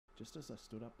just as I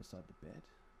stood up beside the bed,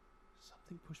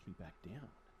 something pushed me back down.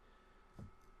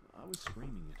 I was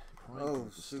screaming and crying for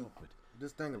it to stop, but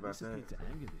just think about this appeared that. to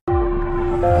anger this.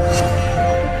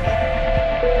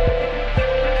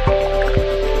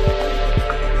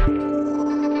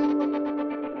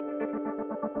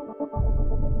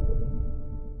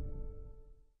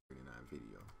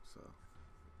 Video, so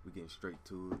we're getting straight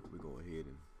to it. We're go ahead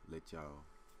and let y'all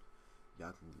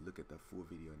can look at the full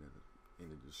video in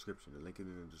the description. The link is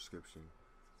in the description.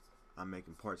 I'm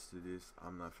making parts to this.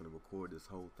 I'm not gonna record this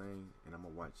whole thing, and I'm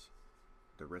gonna watch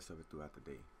the rest of it throughout the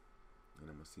day, and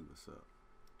I'm gonna see what's up.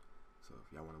 So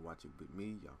if y'all want to watch it with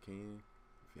me, y'all can.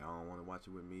 If y'all don't want to watch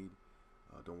it with me,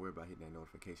 don't worry about hitting that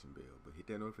notification bell, but hit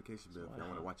that notification bell if y'all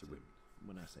want to watch it with me.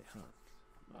 When I say hunt,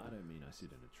 I don't mean I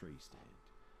sit in a tree stand.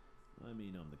 I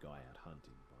mean I'm the guy out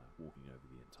hunting by walking over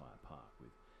the entire park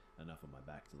with enough on my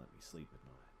back to let me sleep at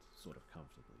night, sort of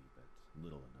comfortably, but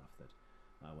little enough that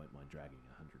I won't mind dragging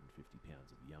 150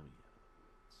 pounds of yummy out of the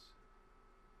woods.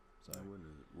 So,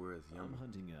 where is yummy? I'm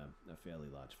hunting a fairly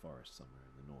large forest somewhere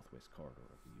in the northwest corridor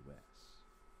of the US.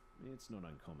 It's not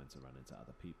uncommon to run into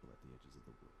other people at the edges of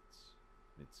the woods.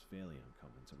 It's fairly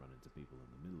uncommon to run into people in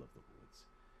the middle of the woods,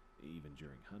 even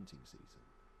during hunting season,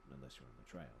 unless you're on the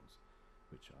trails,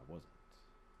 which I wasn't,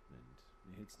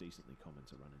 and it's decently common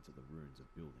to run into the ruins of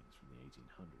buildings from the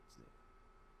 1800s there.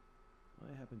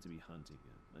 I happened to be hunting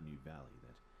a new valley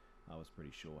that I was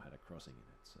pretty sure had a crossing in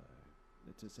it, so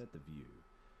to set the view,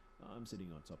 I'm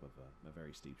sitting on top of a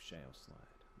very steep shale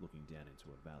slide, looking down into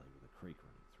a valley with a creek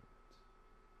running through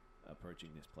it.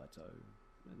 Approaching this plateau,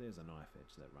 there's a knife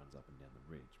edge that runs up and down the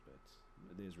ridge, but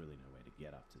there's really no way to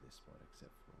get up to this spot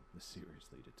except for the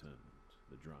seriously determined,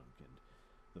 the drunk, and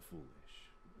the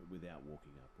foolish, without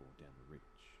walking up or down the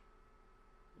ridge.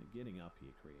 Getting up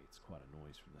here creates quite a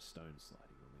noise from the stone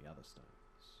sliding on the other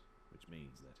stones, which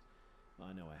means that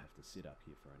I know I have to sit up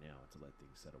here for an hour to let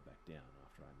things settle back down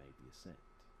after I made the ascent.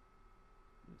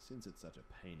 Since it's such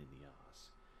a pain in the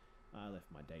ass, I left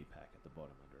my day pack at the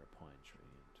bottom under a pine tree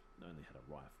and only had a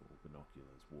rifle,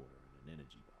 binoculars, water, and an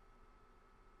energy bar.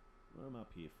 I'm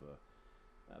up here for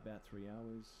about 3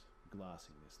 hours,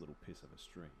 glassing this little piss of a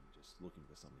stream, just looking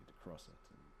for something to cross it,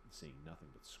 and seeing nothing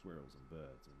but squirrels and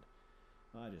birds, and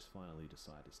I just finally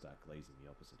decide to start glazing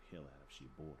the opposite hill out of sheer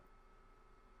boredom.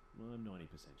 I'm 90%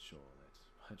 sure that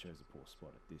I chose a poor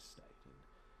spot at this state, and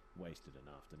wasted an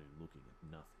afternoon looking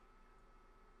at nothing.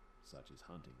 Such as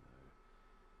hunting,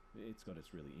 though. It's got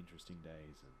its really interesting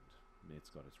days, and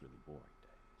it's got its really boring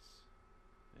days.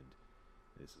 And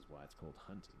this is why it's called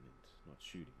hunting and not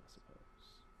shooting, I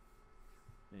suppose.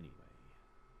 Anyway,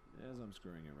 as I'm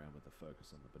screwing around with the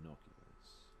focus on the binoculars,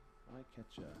 I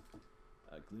catch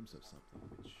a glimpse of something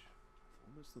which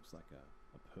almost looks like a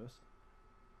person.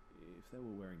 If they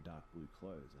were wearing dark blue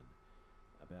clothes and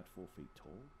about 4 feet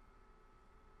tall.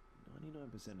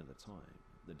 99% of the time,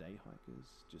 the day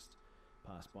hikers just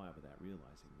pass by without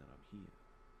realizing that I'm here,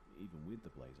 even with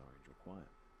the blaze orange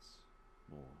requirements.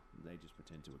 Or they just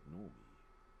pretend to ignore me.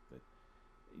 But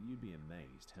you'd be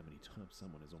amazed how many times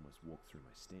someone has almost walked through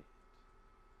my stand.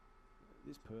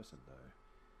 This person, though,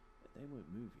 they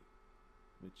weren't moving,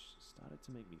 which started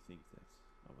to make me think that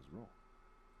I was wrong.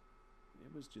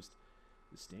 It was just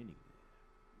standing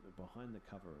there, behind the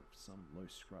cover of some low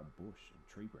scrub bush and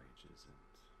tree branches, and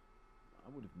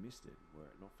I would have missed it were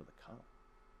it not for the color.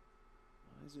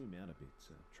 I zoom out a bit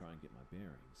to try and get my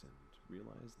bearings and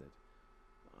realize that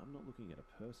I'm not looking at a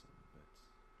person, but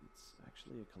it's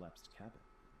actually a collapsed cabin,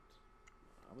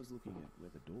 and I was looking at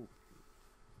where the door would be.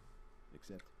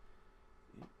 Except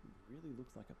it really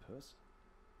looked like a person,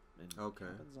 and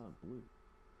cabins aren't blue.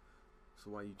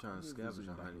 So why are you trying to scavenge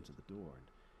back behind into the door and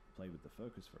play with the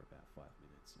focus for about 5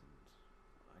 minutes, and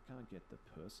I can't get the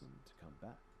person to come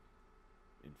back.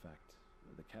 In fact,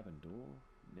 the cabin door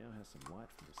now has some light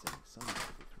from the setting sun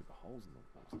through the holes in the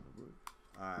walls and the roof.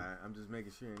 Alright, I'm just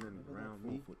making sure ain't nothing around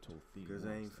me, because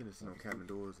I ain't finna see no cabin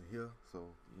doors in here,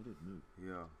 so it'd move.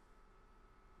 Yeah.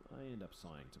 I end up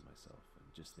sighing to myself and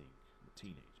just think, the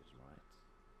teenagers, right?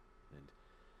 And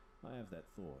I have that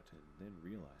thought and then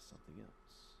realize something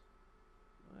else.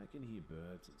 I can hear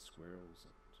birds and squirrels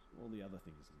and all the other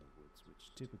things in the woods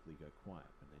which typically go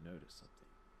quiet when they notice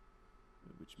something,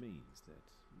 which means that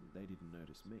they didn't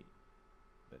notice me.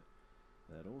 But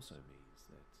that also means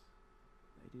that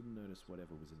they didn't notice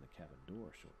whatever was in the cabin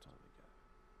door a short time ago.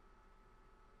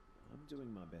 I'm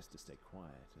doing my best to stay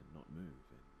quiet and not move,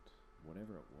 and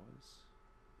whatever it was,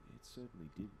 it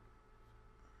certainly didn't.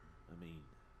 I mean,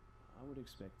 I would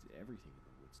expect everything in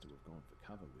the woods to have gone for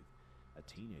cover with a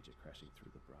teenager crashing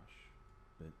through the brush,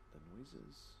 but the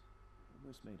noises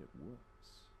almost made it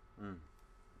worse.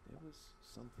 there was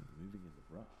something moving in the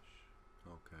brush.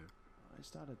 Okay. I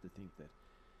started to think that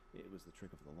it was the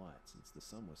trick of the light since the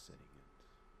sun was setting and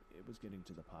it was getting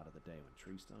to the part of the day when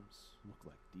tree stumps looked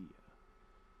like deer.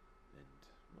 And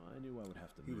I knew I would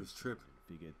have to He move was tripping. and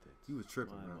figured that He was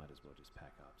tripping, I man. might as well just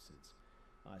pack up since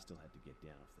I still had to get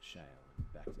down off the shale and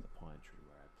back to the pine tree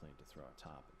where I planned to throw a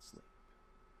tarp and sleep.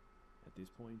 At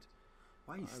this point,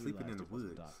 Why are you I sleeping in realized the it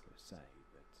wasn't woods? dark per se,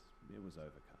 but it was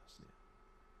overcast now.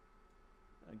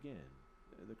 Again,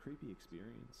 the creepy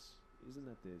experience isn't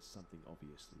that there's something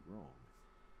obviously wrong.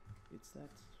 It's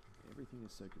that everything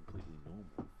is so completely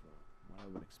normal for what I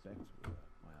would expect were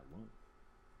my alone.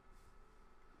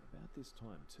 About this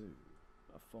time too,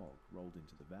 a fog rolled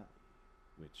into the valley,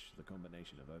 which the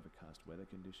combination of overcast weather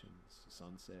conditions,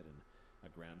 sunset, and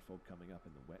a ground fog coming up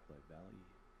in the wet low valley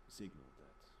signaled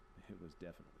that it was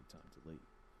definitely time to leave.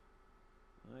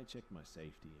 I checked my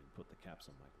safety and put the caps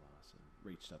on my glass and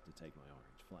reached up to take my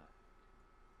orange flag.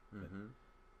 Mm-hmm.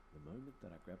 The moment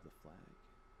that I grabbed the flag,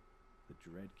 the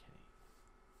dread came.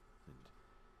 And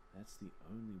that's the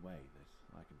only way that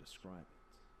I can describe it.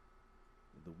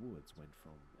 The woods went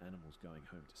from animals going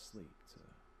home to sleep to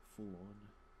full on,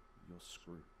 you're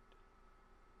screwed.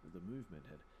 The movement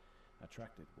had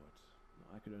attracted what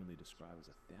I could only describe as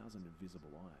 1,000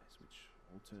 invisible eyes, which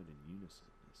all turned in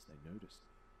unison as they noticed me.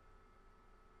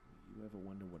 You ever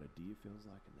wonder what a deer feels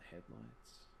like in the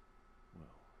headlights?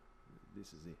 Well,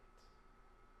 this is it.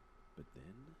 But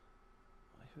then,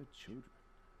 I heard children.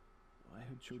 I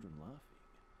heard children laughing.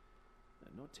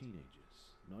 Not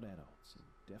teenagers, not adults, and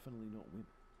definitely not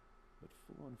women, but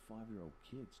full-on 5-year-old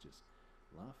kids just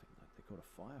laughing like they caught a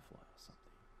firefly or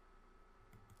something.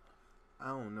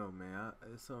 I don't know, man.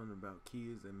 It's something about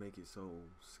kids that make it so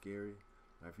scary.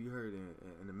 Like if you heard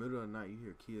in the middle of the night, you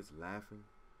hear kids laughing.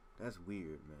 That's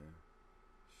weird, man.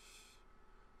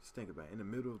 Just think about it. In the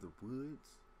middle of the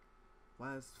woods.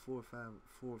 Why is 4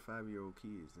 or 5-year-old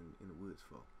kids in the woods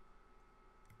for?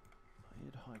 I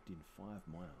had hiked in 5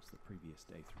 miles the previous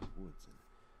day through the woods and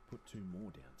put 2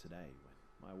 more down today when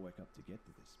I woke up to get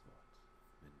to this spot.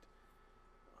 And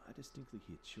I distinctly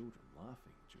hear children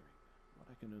laughing during what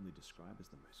I can only describe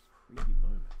as the most creepy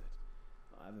moment that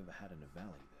I've ever had in a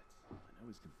valley that I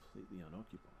know is completely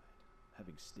unoccupied,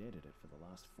 having stared at it for the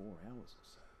last 4 hours or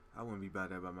so. I wouldn't be by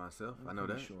there by myself. I'm I know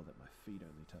that. pretty sure that my feet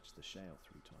only touched the shale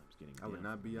 3 times getting I would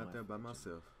down not from be the out there knife by edge, and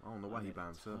myself. I don't know why he I by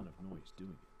made himself. a ton of noise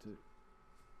doing it too.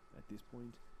 At this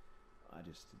point, I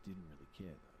just didn't really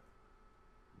care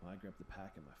though. I grabbed the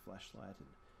pack and my flashlight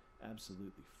and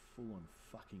absolutely full-on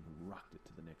fucking rucked it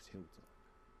to the next hilltop.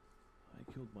 I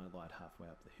killed my light halfway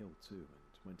up the hill too and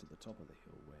went to the top of the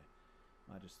hill where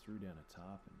I just threw down a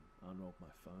tarp and unrolled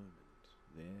my foam,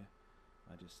 and there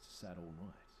I just sat all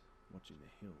night watching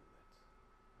the hill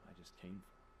that I just came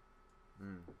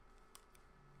from.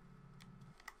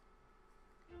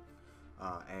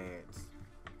 Ads.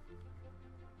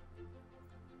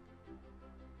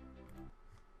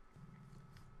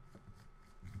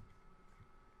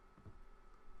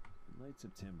 In late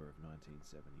September of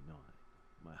 1979,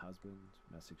 my husband,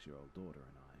 my 6-year-old daughter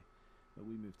and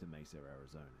we moved to Mesa,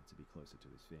 Arizona to be closer to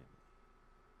his family.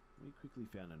 We quickly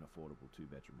found an affordable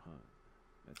 2-bedroom home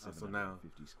at So now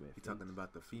 750 square feet. You're talking about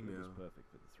the It female. was perfect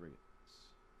for the 3 of us.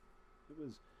 It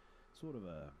was sort of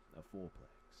a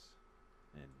fourplex,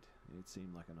 and it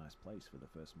seemed like a nice place for the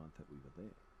first month that we were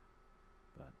there.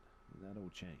 But that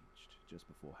all changed just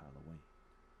before Halloween.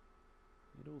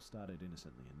 It all started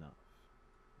innocently enough.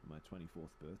 My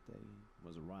 24th birthday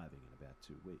was arriving in about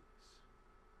 2 weeks.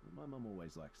 My mum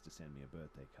always likes to send me a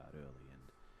birthday card early, and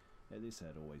this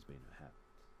had always been her habit.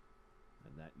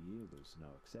 And that year was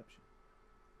no exception.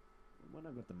 When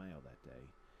I got the mail that day,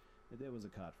 there was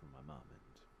a card from my mum,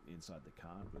 and inside the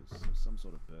card was some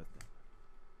sort of birthday money.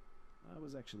 I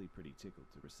was actually pretty tickled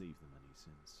to receive the money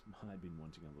since I'd been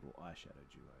wanting a little eyeshadow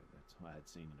duo that I had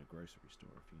seen in a grocery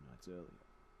store a few nights earlier.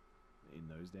 In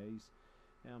those days,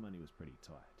 our money was pretty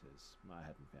tight as I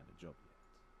hadn't found a job yet.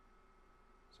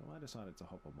 So I decided to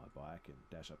hop on my bike and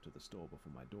dash up to the store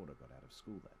before my daughter got out of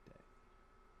school that day.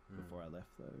 Before I left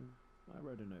though, I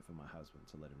wrote a note for my husband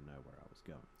to let him know where I was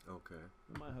going. Okay.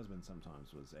 My husband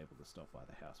sometimes was able to stop by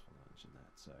the house for lunch and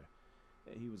that, so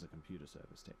he was a computer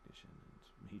service technician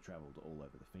and he travelled all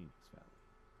over the Phoenix Valley.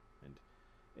 And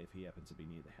if he happened to be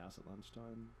near the house at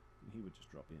lunchtime, he would just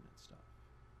drop in and stuff.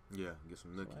 Yeah, get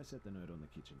some So nookie. I set the note on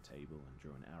the kitchen table and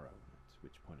drew an arrow on it,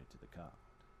 which pointed to the card.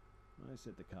 I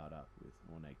set the card up with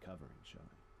ornate covering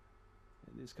showing.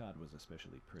 And this card was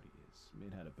especially pretty as it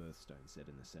had a birthstone set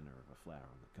in the center of a flower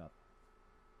on the cover.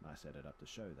 I set it up to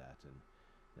show that, and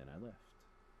then I left.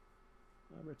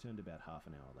 I returned about half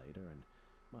an hour later, and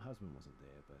my husband wasn't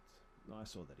there, but I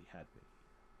saw that he had been.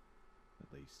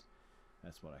 At least,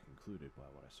 that's what I concluded by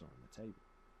what I saw on the table.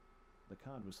 The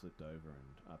card was flipped over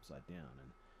and upside down,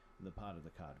 and the part of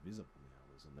the card visible now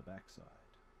was on the backside,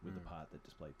 with the part that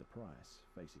displayed the price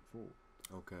facing forward.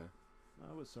 Okay.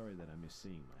 I was sorry that I missed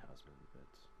seeing my husband, but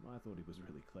I thought he was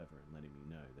really clever in letting me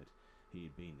know that he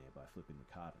had been there by flipping the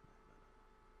card in that manner.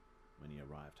 When he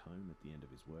arrived home at the end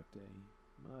of his workday,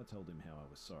 I told him how I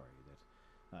was sorry that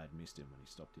I had missed him when he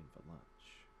stopped in for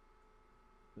lunch.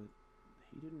 But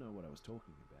he didn't know what I was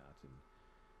talking about, and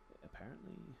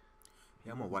apparently...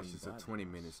 Yeah, I'm gonna watch this for 20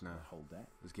 minutes now. The whole day.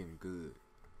 It's getting good.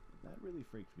 That really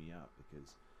freaked me out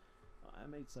because I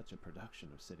made such a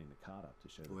production of setting the card up to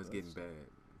show the It's getting bad.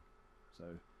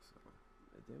 So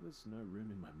there was no room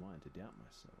in my mind to doubt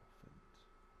myself, and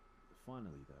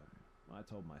finally, though, I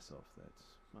told myself that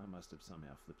I must have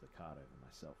somehow flipped the card over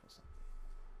myself or something.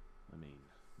 I mean,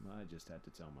 I just had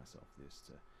to tell myself this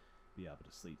to be able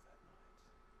to sleep that night.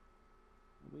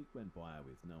 A week went by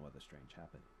with no other strange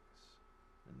happenings,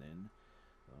 and then,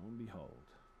 lo and behold,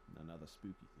 another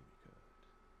spooky thing occurred.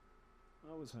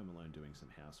 I was home alone doing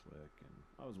some housework, and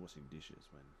I was washing dishes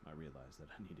when I realized that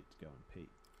I needed to go and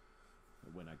pee.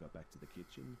 When I got back to the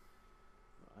kitchen,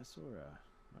 I saw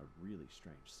a really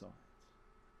strange sight.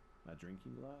 My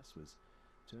drinking glass was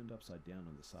turned upside down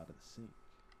on the side of the sink,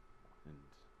 and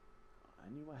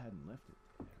I knew I hadn't left it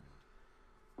there,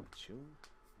 and a chill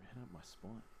ran up my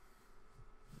spine.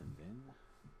 And then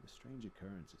the strange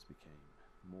occurrences became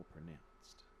more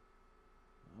pronounced.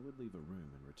 I would leave a room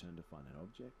and return to find an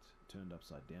object turned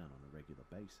upside down on a regular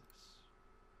basis.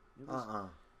 It was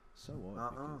so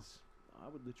odd because I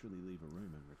would literally leave a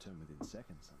room and return within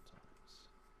seconds sometimes.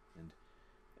 And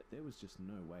there was just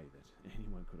no way that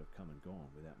anyone could have come and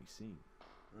gone without me seeing it.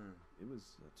 It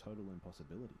was a total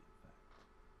impossibility, in fact.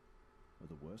 But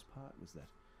the worst part was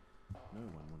that no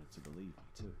one wanted to believe me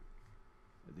too.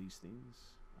 These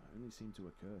things only seemed to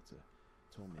occur to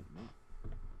torment me.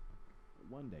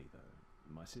 One day, though,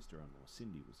 my sister-in-law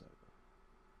Cindy was over.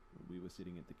 We were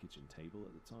sitting at the kitchen table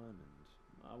at the time, and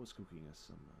I was cooking us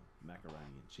some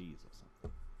macaroni and cheese or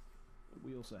something.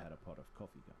 We also had a pot of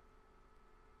coffee going.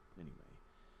 Anyway,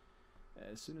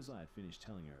 as soon as I had finished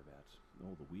telling her about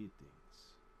all the weird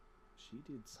things, she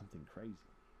did something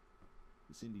crazy.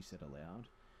 Cindy said aloud,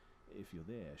 "If you're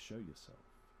there, show yourself."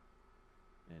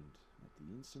 And at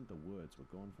the instant the words were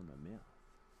gone from her mouth,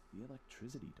 the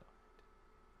electricity died.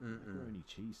 Macaroni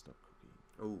cheese stopped cooking,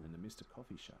 and the Mr.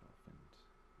 Coffee shut off,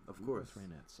 and we both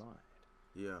ran outside.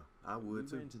 Yeah, I would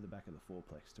too. We ran to the back of the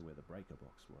fourplex to where the breaker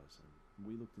box was, and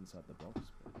we looked inside the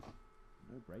box, but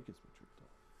no breakers were tripped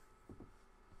off.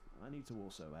 I need to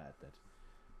also add that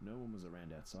no one was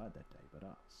around outside that day but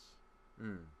us.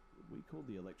 We called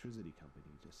the electricity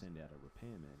company to send out a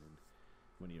repairman, and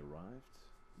when he arrived,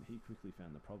 he quickly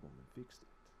found the problem and fixed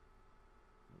it.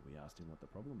 We asked him what the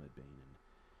problem had been,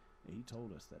 and he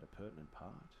told us that a pertinent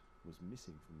part was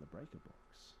missing from the breaker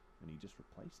box, and he just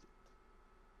replaced it.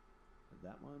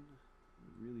 That one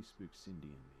really spooked Cindy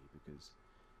and me because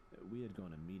we had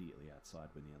gone immediately outside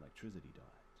when the electricity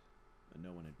died.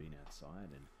 No one had been outside,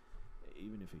 and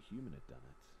even if a human had done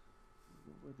it,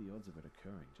 what were the odds of it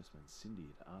occurring just when Cindy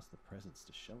had asked the presence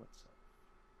to show itself?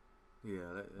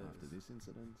 Yeah, After this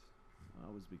incident, I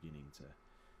was beginning to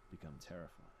become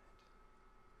terrified.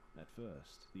 At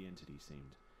first, the entity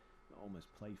seemed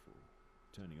almost playful.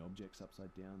 Turning objects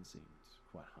upside down seemed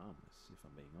quite harmless, if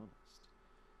I'm being honest.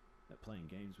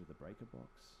 Playing games with the breaker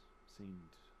box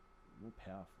seemed more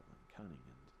powerful and cunning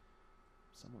and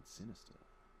somewhat sinister.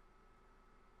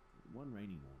 One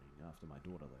rainy morning, after my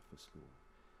daughter left for school,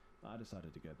 I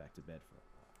decided to go back to bed for a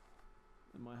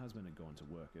while. My husband had gone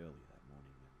to work early that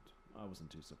morning, and I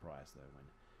wasn't too surprised though when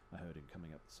I heard him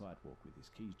coming up the sidewalk with his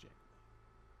keys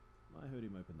jangling. I heard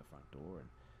him open the front door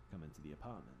and come into the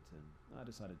apartment, and I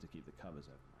decided to keep the covers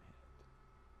over my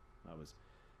head. I was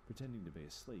pretending to be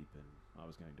asleep, and I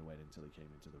was going to wait until he came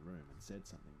into the room and said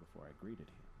something before I greeted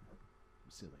him.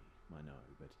 Silly, I know,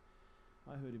 but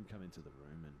I heard him come into the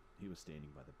room, and he was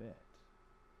standing by the bed.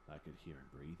 I could hear him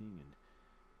breathing, and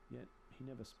yet he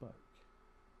never spoke.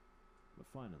 But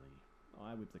finally,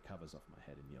 I whipped the covers off my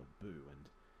head and yelled boo, and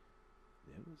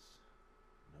there was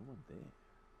no one there.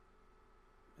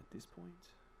 At this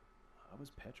point, I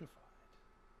was petrified.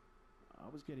 I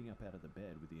was getting up out of the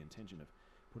bed with the intention of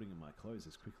putting on my clothes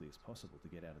as quickly as possible to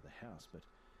get out of the house, but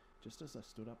just as I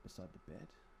stood up beside the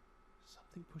bed,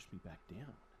 something pushed me back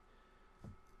down.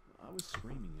 I was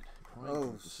screaming and crying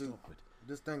for it to stop, but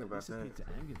just think about this appeared to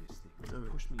anger this thing.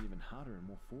 It pushed me even harder and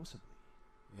more forcibly.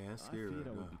 Yeah, that's scary. I feared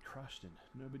I would be crushed and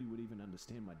nobody would even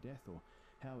understand my death or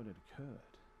how it had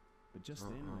occurred. But just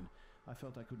then, when I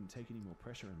felt I couldn't take any more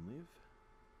pressure and live,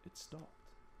 it stopped.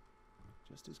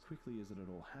 Just as quickly as it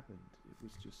had all happened, it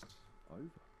was just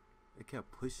over. It kept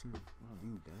pushing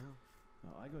you down.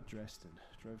 I got dressed and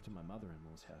drove to my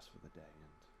mother-in-law's house for the day,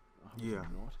 and I was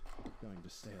not going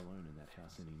to stay alone in that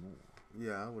house anymore.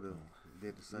 Yeah, I would have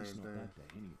did the same not thing. That day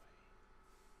anyway.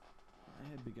 I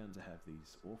had begun to have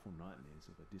these awful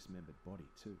nightmares of a dismembered body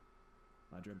too.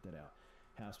 I dreamt that our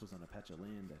house was on a patch of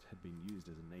land that had been used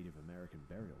as a Native American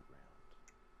burial ground.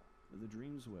 The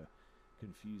dreams were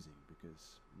confusing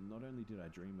because not only did I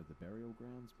dream of the burial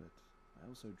grounds, but I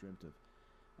also dreamt of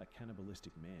a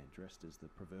cannibalistic man dressed as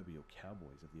the proverbial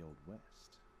cowboys of the Old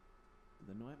West.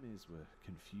 The nightmares were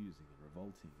confusing and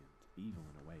revolting and evil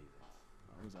in a way that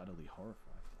I was utterly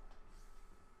horrified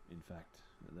by. In fact,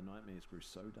 the nightmares grew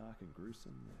so dark and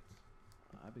gruesome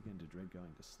that I began to dread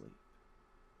going to sleep.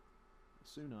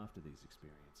 Soon after these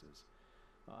experiences,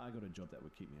 I got a job that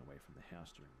would keep me away from the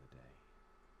house during the day.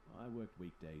 I worked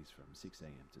weekdays from 6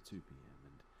 a.m. to 2 p.m.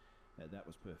 and that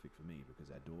was perfect for me because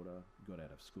our daughter got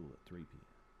out of school at 3 p.m.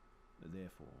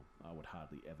 Therefore, I would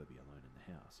hardly ever be alone in the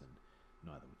house, and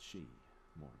neither would she,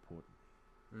 more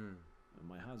importantly.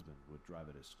 My husband would drive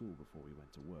her to school before we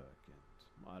went to work, and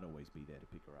I'd always be there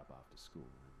to pick her up after school,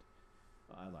 and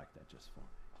I liked that just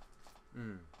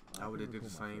fine. I would have did the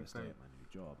same thing. thing. At my new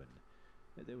job,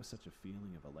 and there was such a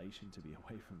feeling of elation to be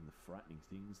away from the frightening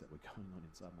things that were going on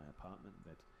inside my apartment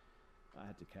that I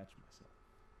had to catch myself.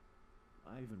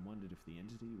 I even wondered if the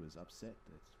entity was upset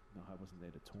that I wasn't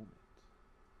there to torment.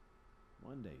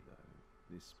 One day, though,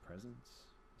 this presence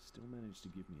still managed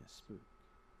to give me a spook.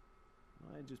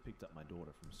 I had just picked up my daughter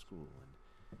from school, and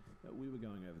we were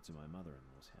going over to my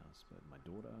mother-in-law's house, but my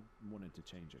daughter wanted to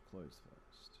change her clothes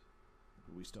first.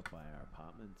 We stopped by our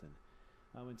apartment, and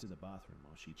I went to the bathroom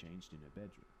while she changed in her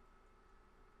bedroom.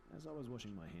 As I was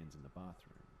washing my hands in the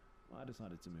bathroom, I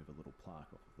decided to move a little plaque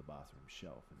off of the bathroom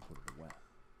shelf and put it away.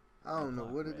 I don't know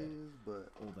what it is,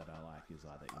 but all that I like is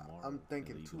either immoral, I'm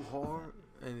thinking illegal, too hard,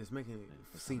 and it's making it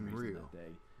seem real.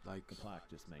 Day, like the plaque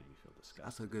just made me feel disgusted.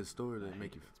 That's a good story to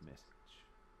make you. Its message.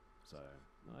 So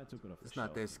I took it off. It's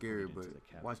not that scary, but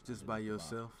watch this by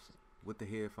yourself with the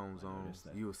headphones on.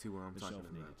 You will see what I'm talking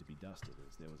about. The shelf needed to be dusted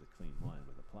as there was a clean line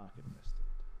where the plaque had rested.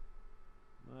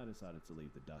 I decided to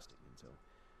leave the dusting until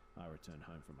I returned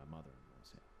home from my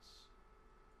mother-in-law's house.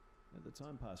 The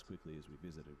time passed quickly as we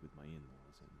visited with my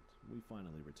in-laws, and we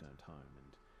finally returned home,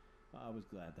 and I was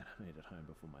glad that I made it home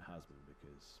before my husband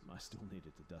because I still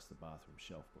needed to dust the bathroom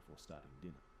shelf before starting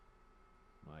dinner.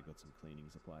 I got some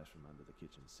cleaning supplies from under the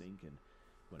kitchen sink and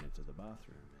went into the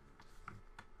bathroom, and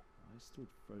I stood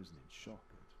frozen in shock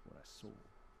at what I saw.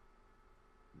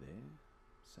 There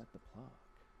sat the plaque,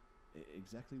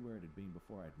 exactly where it had been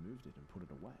before I'd moved it and put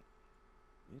it away.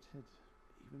 It had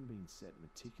even been set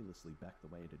meticulously back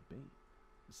the way it had been,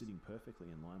 sitting perfectly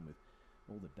in line with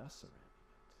all the dust surrounding it.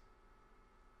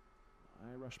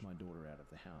 I rushed my daughter out of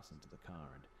the house into the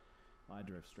car, and I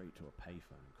drove straight to a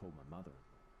payphone and called my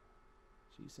mother-in-law.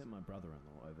 She sent my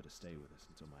brother-in-law over to stay with us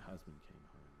until my husband came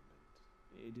home,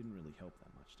 but it didn't really help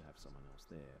that much to have someone else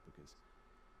there because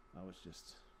I was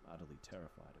just utterly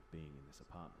terrified of being in this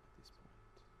apartment at this point,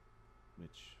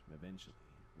 which eventually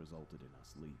resulted in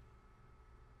us leaving.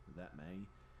 That May,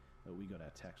 we got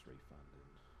our tax refund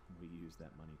and we used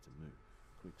that money to move,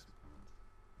 quick smart.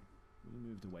 We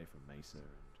moved away from Mesa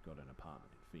and got an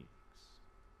apartment in Phoenix.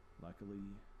 Luckily,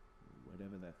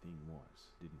 whatever that thing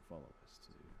was didn't follow us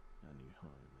to our new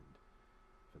home, and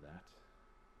for that,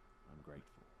 I'm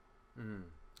grateful.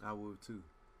 I would too.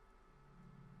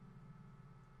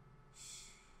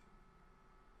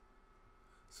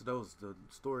 So that was the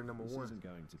story number one. This isn't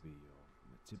going to be your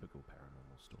typical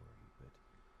paranormal story, but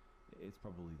it's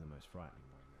probably the most frightening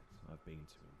one that I've been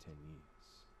to in 10 years,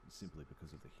 simply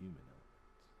because of the human element.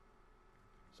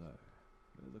 So,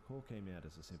 the call came out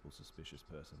as a simple suspicious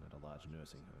person at a large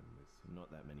nursing home with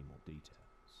not that many more details.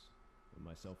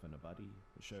 Myself and a buddy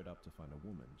showed up to find a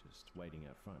woman just waiting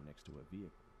out front next to her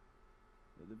vehicle.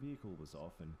 The vehicle was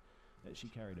off and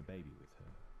she carried a baby with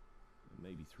her,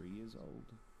 maybe 3 years old,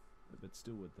 but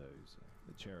still with those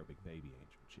the cherubic baby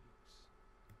angel cheeks.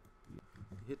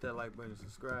 Hit that like button,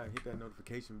 subscribe, hit that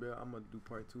notification bell. I'm gonna do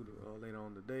part 2 later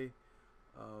on today.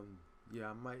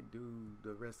 Yeah, I might do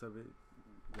the rest of it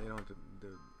later on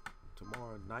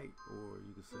tomorrow night, or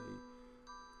you could say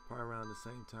probably around the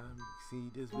same time you can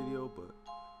see this video. But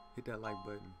hit that like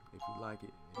button if you like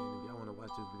it, and if y'all want to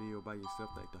watch this video by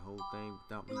yourself, like the whole thing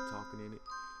without me talking in it,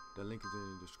 the link is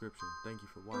in the description. Thank you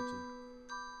for watching.